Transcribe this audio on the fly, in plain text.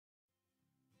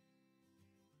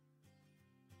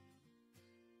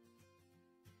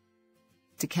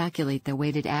calculate the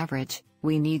weighted average,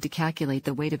 we need to calculate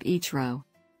the weight of each row.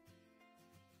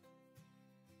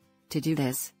 To do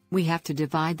this, we have to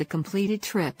divide the completed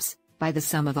trips by the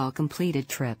sum of all completed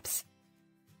trips.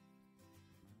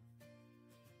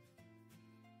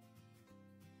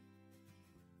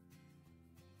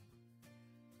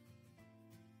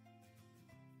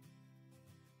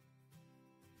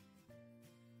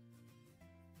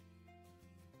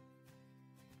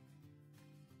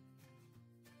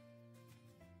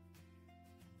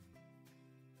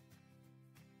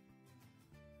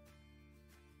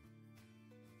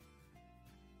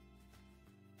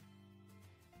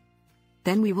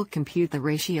 Then we will compute the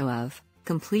ratio of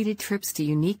completed trips to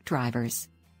unique drivers.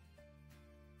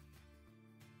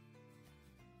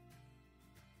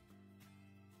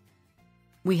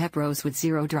 We have rows with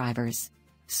 0 drivers.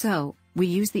 So, we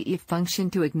use the if function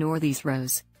to ignore these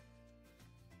rows.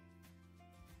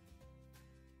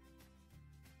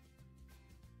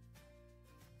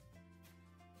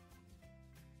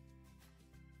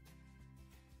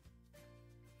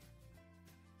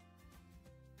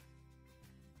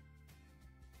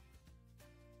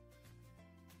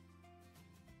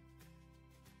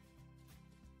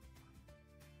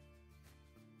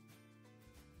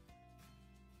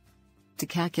 To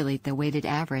calculate the weighted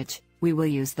average, we will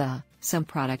use the sum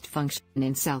product function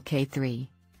in cell K3.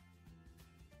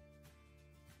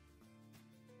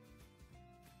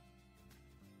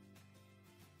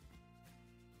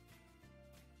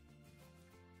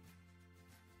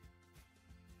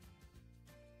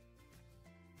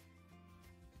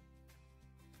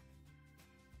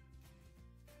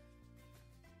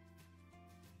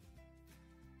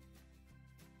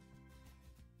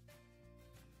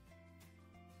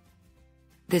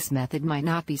 This method might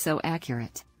not be so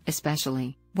accurate,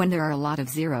 especially when there are a lot of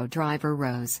 0 driver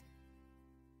rows.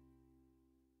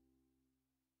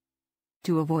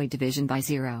 To avoid division by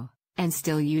 0, and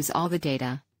still use all the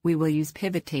data, we will use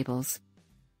pivot tables.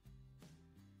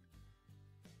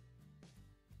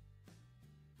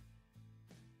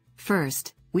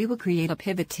 First, we will create a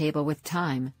pivot table with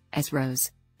time as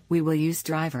rows. We will use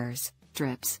drivers,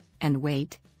 trips, and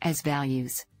weight as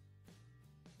values.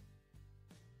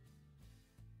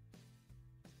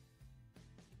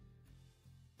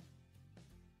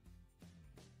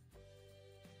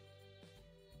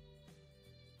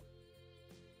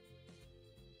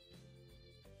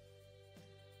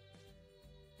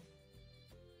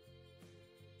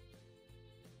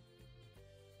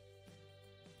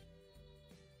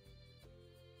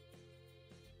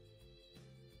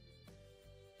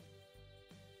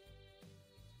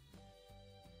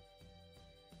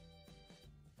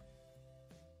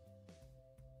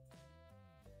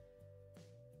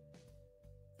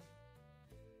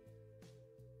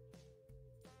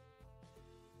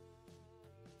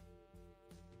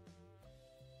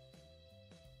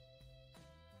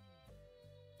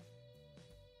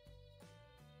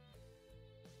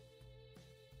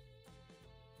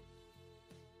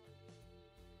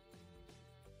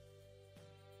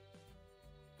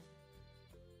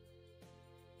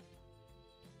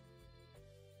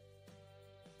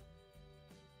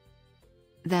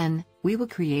 Then, we will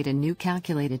create a new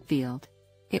calculated field.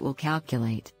 It will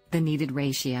calculate the needed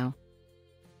ratio.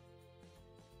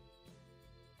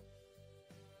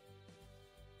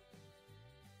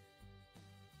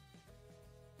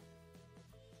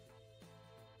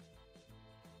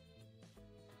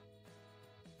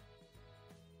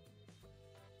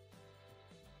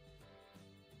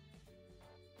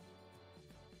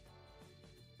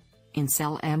 In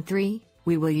cell M3,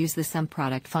 we will use the sum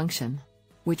product function,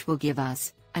 which will give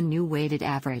us a new weighted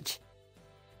average.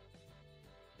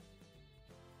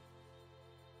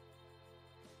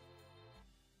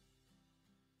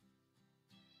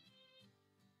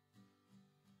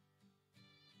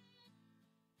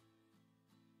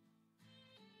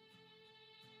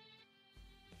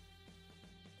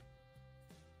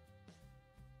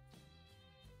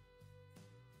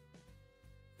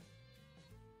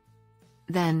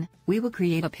 Then, we will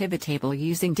create a pivot table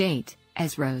using date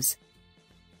as rows.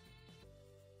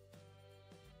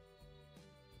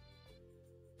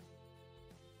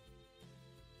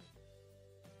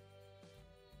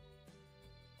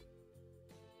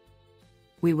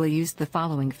 We will use the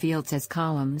following fields as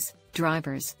columns: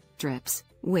 drivers, trips,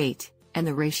 weight, and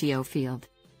the ratio field.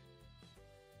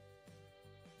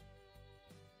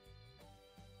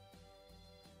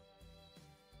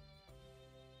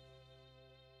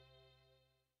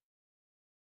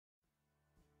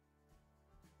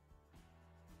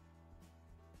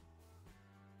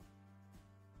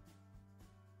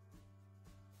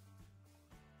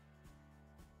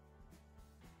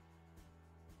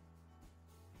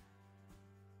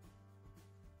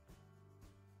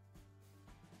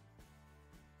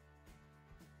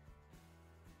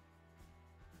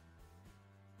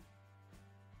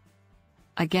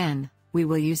 Again, we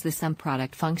will use the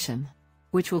SUMPRODUCT function,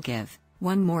 which will give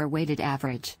one more weighted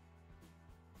average.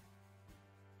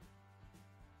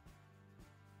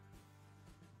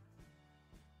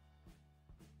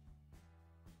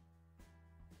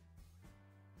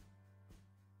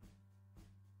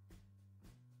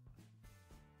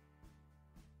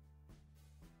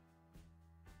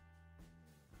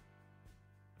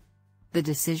 The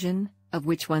decision of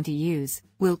which one to use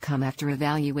will come after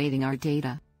evaluating our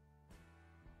data.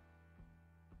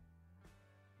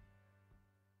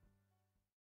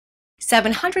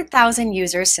 $700,000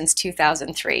 users since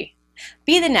 2003.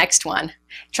 Be the next one.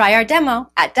 Try our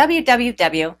demo at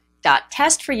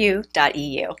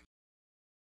www.testforyou.eu.